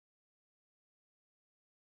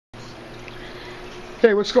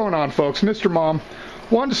Hey, what's going on, folks? Mr. Mom.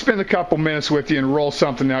 Wanted to spend a couple minutes with you and roll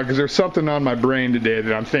something out because there's something on my brain today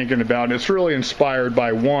that I'm thinking about, and it's really inspired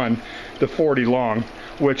by one, the 40 long,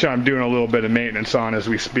 which I'm doing a little bit of maintenance on as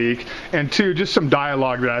we speak, and two, just some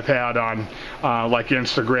dialogue that I've had on like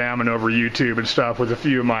Instagram and over YouTube and stuff with a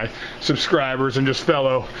few of my subscribers and just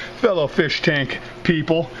fellow fish tank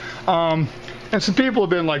people, and some people have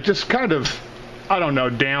been like just kind of, I don't know,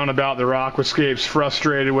 down about their aquascapes,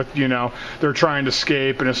 frustrated with, you know, they're trying to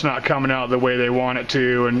scape and it's not coming out the way they want it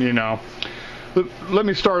to, and you know, let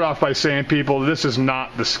me start off by saying, people, this is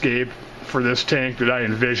not the scape for this tank that I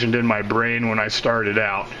envisioned in my brain when I started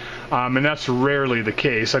out, and that's rarely the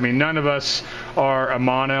case. I mean, none of us are a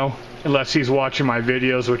mono unless he's watching my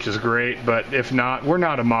videos, which is great, but if not, we're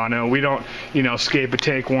not a mono. We don't, you know, scape a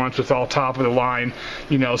tank once with all top of the line,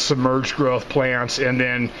 you know, submerged growth plants and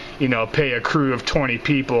then, you know, pay a crew of 20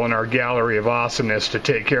 people in our gallery of awesomeness to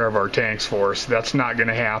take care of our tanks for us. That's not going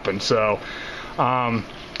to happen. So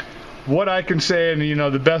what I can say, and you know,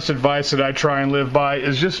 the best advice that I try and live by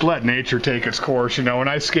is just let nature take its course. You know, when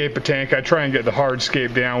I scape a tank, I try and get the hard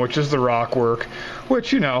scape down, which is the rock work,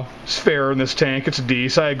 which, you know, is fair in this tank. It's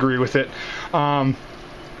decent. I agree with it.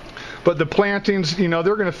 But the plantings, you know,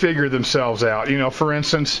 they're going to figure themselves out. You know, for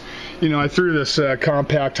instance, you know, I threw this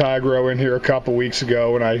compact hydro in here a couple weeks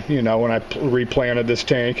ago when I, you know, when I replanted this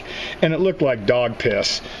tank, and it looked like dog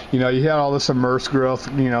piss. You know, you had all this immersed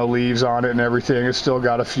growth, you know, leaves on it and everything. It's still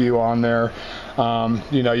got a few on there.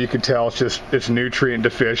 You know, you can tell it's nutrient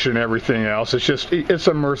deficient and everything else. It's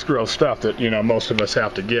immersed growth stuff that, you know, most of us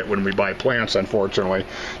have to get when we buy plants, unfortunately.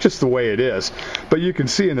 Just the way it is. But you can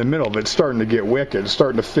see in the middle of it, it's starting to get wicked. It's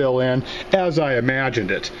starting to fill in as I imagined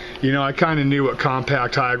it. You know, I kind of knew what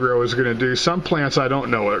compact hydro was going to do. Some plants I don't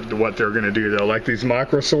know what they're going to do, though. Like these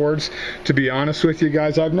micro swords, to be honest with you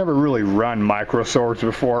guys, I've never really run micro swords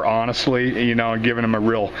before, honestly, you know, and given them a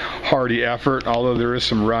real hearty effort, although there is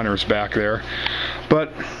some runners back there.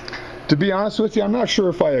 But to be honest with you, I'm not sure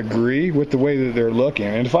if I agree with the way that they're looking.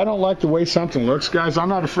 And if I don't like the way something looks, guys, I'm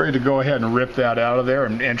not afraid to go ahead and rip that out of there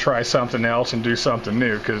and try something else and do something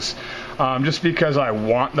new. Because just because I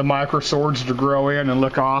want the micro swords to grow in and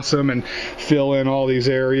look awesome and fill in all these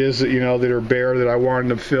areas that, you know, that are bare that I wanted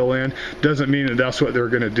them to fill in, doesn't mean that that's what they're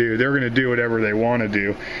going to do. They're going to do whatever they want to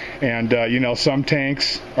do. And you know, some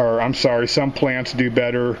plants do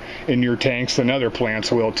better in your tanks than other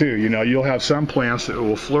plants will too. You know, you'll have some plants that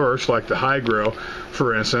will flourish, like the hydro,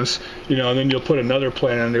 for instance, you know, and then you'll put another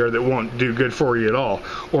plant in there that won't do good for you at all.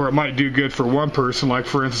 Or it might do good for one person, like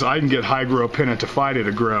for instance, I can get hydro pennantiphyta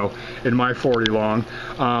to grow in my 40 long.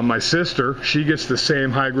 My sister, she gets the same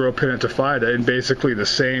hydro pennantiphyta in basically the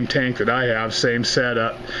same tank that I have, same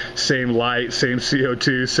setup, same light, same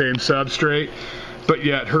CO2, same substrate, but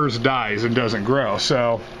yet hers dies and doesn't grow.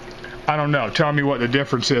 So I don't know, tell me what the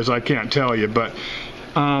difference is. I can't tell you, but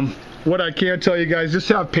what I can tell you guys, just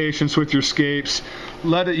have patience with your scapes.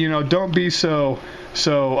 Let it, you know, don't be so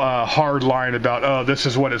hard line about, oh, this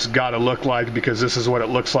is what it's got to look like because this is what it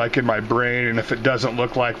looks like in my brain, and if it doesn't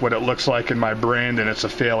look like what it looks like in my brain, then it's a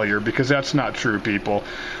failure, because that's not true, people.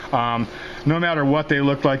 No matter what they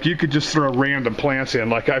look like, you could just throw random plants in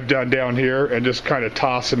like I've done down here and just kind of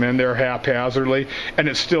toss them in there haphazardly, and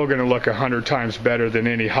it's still going to look 100 times better than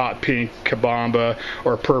any hot pink Kabamba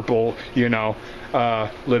or purple, you know,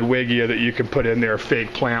 Ludwigia that you can put in there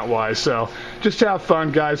fake plant wise. So just have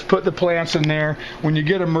fun, guys. Put the plants in there. When you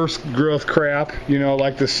get immersed growth crap, you know,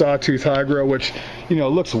 like the sawtooth hydro, which, you know,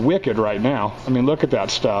 looks wicked right now. I mean, look at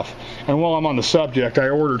that stuff. And while I'm on the subject, I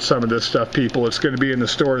ordered some of this stuff, people. It's going to be in the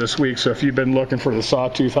store this week, so if you've been looking for the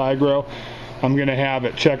sawtooth hydro, I'm going to have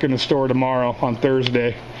it. Check in the store tomorrow on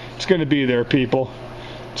Thursday. It's going to be there, people.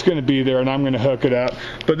 It's going to be there, and I'm going to hook it up.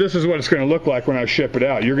 But this is what it's going to look like when I ship it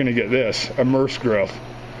out. You're going to get this, immersed growth.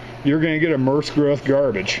 You're going to get immersed growth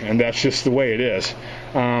garbage, and that's just the way it is.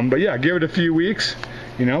 But yeah, give it a few weeks.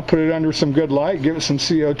 You know, put it under some good light, give it some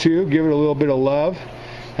CO2, give it a little bit of love,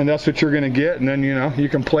 and that's what you're going to get, and then, you know, you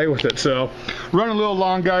can play with it. So, running a little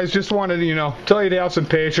long, guys. Just wanted to, you know, tell you to have some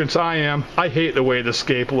patience. I hate the way the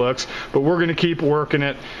scape looks, but we're going to keep working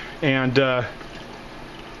it, and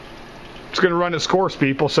it's going to run its course,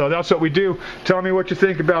 people. So that's what we do. Tell me what you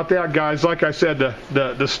think about that, guys. Like I said,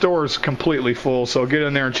 the store is completely full, so get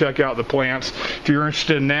in there and check out the plants. If you're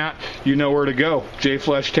interested in that, you know where to go. J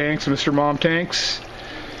Flesh Tanks, Mr. Mom Tanks.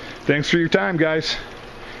 Thanks for your time, guys.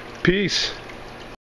 Peace.